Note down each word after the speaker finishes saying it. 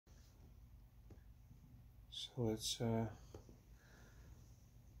So it's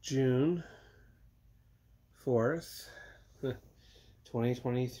June 4th,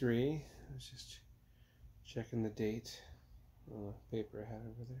 2023. I was just checking the date on the paper I had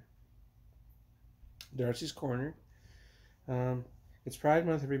over there. Darci's Corner. It's Pride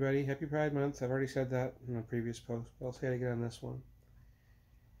Month, everybody. Happy Pride Month. I've already said that in a previous post, but I'll say it again on this one.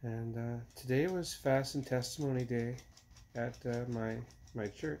 And today was Fast and Testimony Day at my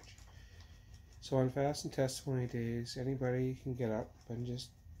church. So on Fast and Testimony Days, anybody can get up and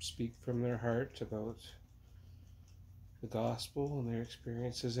just speak from their heart about the gospel and their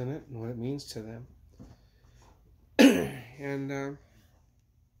experiences in it and what it means to them. And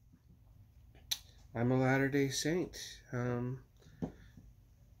I'm a Latter-day Saint. Who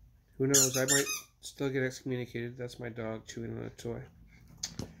knows? I might still get excommunicated. That's my dog chewing on a toy.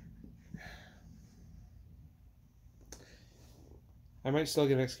 I might still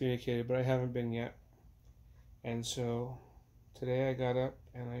get excommunicated, but I haven't been yet. And so today I got up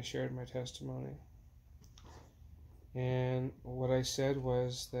and I shared my testimony. And what I said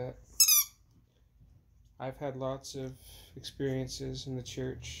was that I've had lots of experiences in the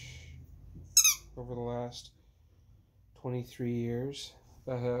church over the last 23 years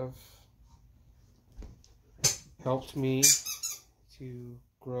that have helped me to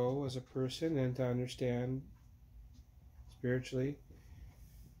grow as a person and to understand spiritually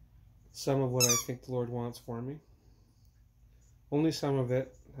some of what I think the Lord wants for me. Only some of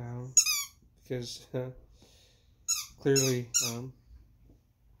it, because clearly some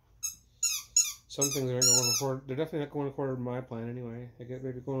things aren't going according. They're definitely not going according to my plan anyway. I get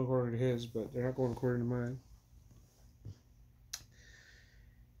maybe going according to his, but they're not going according to mine.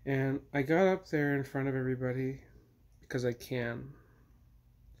 And I got up there in front of everybody because I can.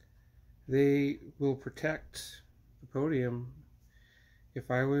 They will protect the podium. If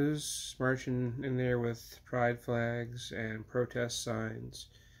I was marching in there with pride flags and protest signs,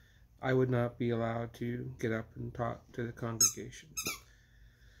 I would not be allowed to get up and talk to the congregation.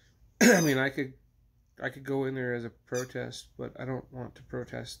 I mean, I could go in there as a protest, but I don't want to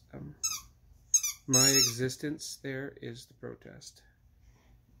protest them. My existence there is the protest.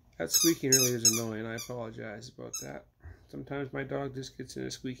 That squeaking really is annoying. I apologize about that. Sometimes my dog just gets in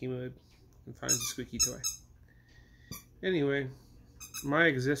a squeaky mood and finds a squeaky toy. Anyway, my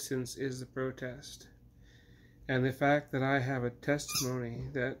existence is the protest. And the fact that I have a testimony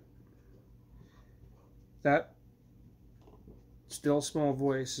that still small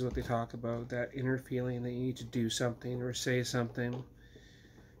voice is what they talk about, that inner feeling that you need to do something or say something.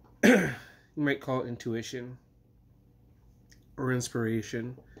 You might call it intuition or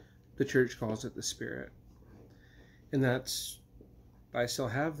inspiration. The church calls it the Spirit. And I still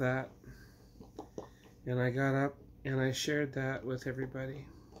have that. And I got up and I shared that with everybody.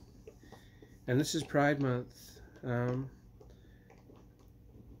 And this is Pride Month.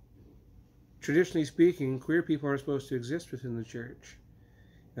 Traditionally speaking, queer people are supposed to exist within the church.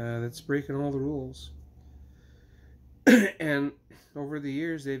 That's breaking all the rules. And over the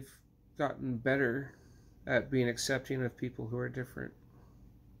years, they've gotten better at being accepting of people who are different.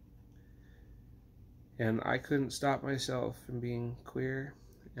 And I couldn't stop myself from being queer,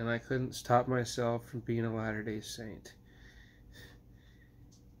 and I couldn't stop myself from being a Latter-day Saint.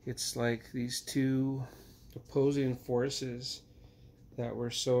 It's like these two opposing forces that were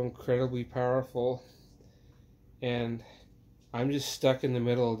so incredibly powerful, and I'm just stuck in the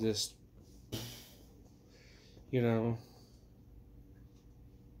middle, just, you know,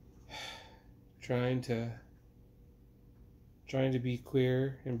 trying to be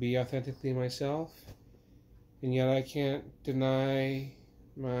queer and be authentically myself, and yet I can't deny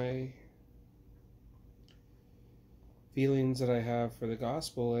my feelings that I have for the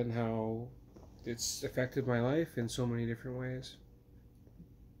gospel and how it's affected my life in so many different ways.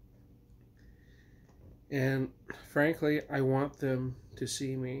 And frankly, I want them to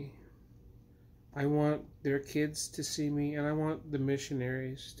see me. I want their kids to see me, and I want the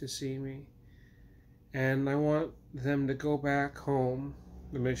missionaries to see me. And I want them to go back home,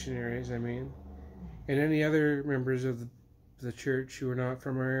 the missionaries, I mean, and any other members of the church who are not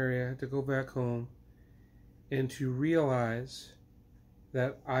from our area, to go back home and to realize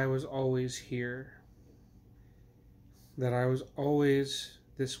that I was always here, that I was always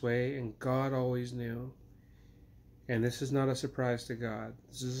this way, and God always knew. And this is not a surprise to God.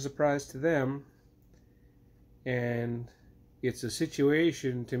 This is a surprise to them, and it's a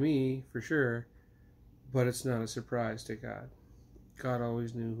situation to me, for sure, but it's not a surprise to God. God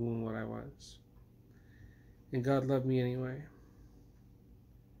always knew who and what I was. And God loved me anyway.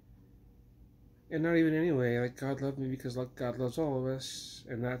 And not even anyway, like, God loved me because God loves all of us,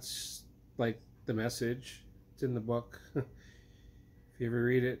 and that's like the message. It's in the book. If you ever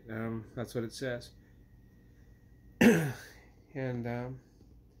read it, that's what it says. And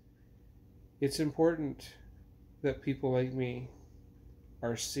it's important that people like me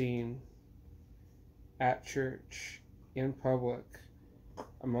are seen at church, in public,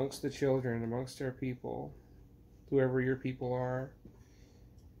 amongst the children, amongst our people, whoever your people are.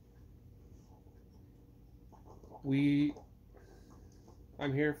 I'm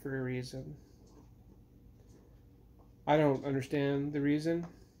here for a reason. I don't understand the reason,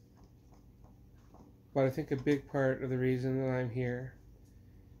 but I think a big part of the reason that I'm here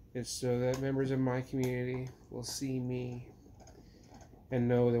is so that members of my community will see me and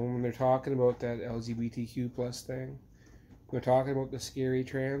know that when they're talking about that LGBTQ plus thing, they're talking about the scary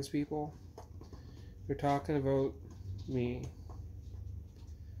trans people, they're talking about me.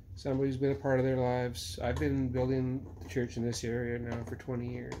 Somebody who's been a part of their lives. I've been building the church in this area now for 20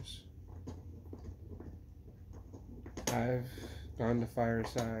 years. I've gone to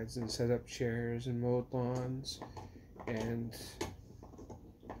firesides and set up chairs and mowed lawns, and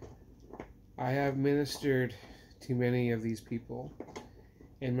I have ministered to many of these people,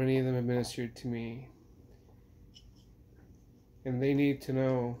 and many of them have ministered to me. And they need to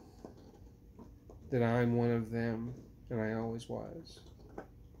know that I'm one of them, and I always was.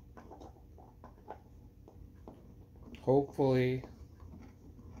 Hopefully,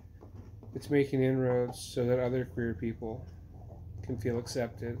 it's making inroads so that other queer people can feel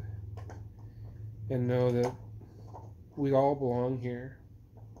accepted and know that we all belong here.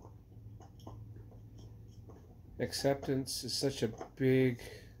 Acceptance is such a big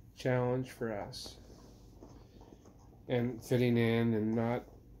challenge for us, and fitting in and not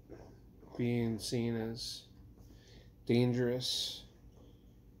being seen as dangerous.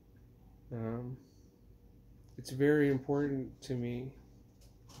 It's very important to me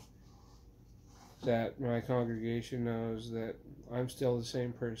that my congregation knows that I'm still the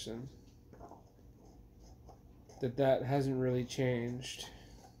same person, that hasn't really changed.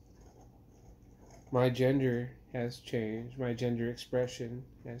 My gender has changed, my gender expression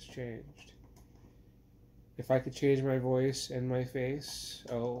has changed. If I could change my voice and my face,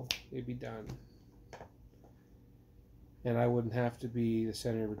 it'd be done. And I wouldn't have to be the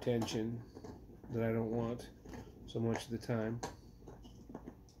center of attention that I don't want so much of the time.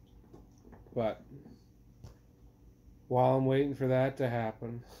 But while I'm waiting for that to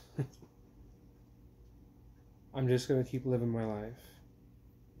happen, I'm just going to keep living my life.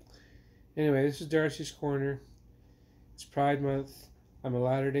 Anyway, this is Darci's Corner. It's Pride Month. I'm a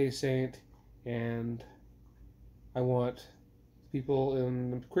Latter-day Saint, and I want people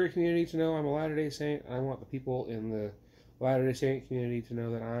in the queer community to know I'm a Latter-day Saint, and I want the people in the Latter-day Saint community to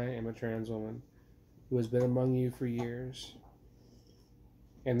know that I am a trans woman who has been among you for years,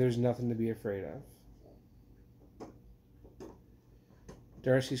 and there's nothing to be afraid of.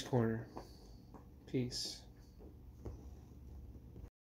 Darci's Corner. Peace.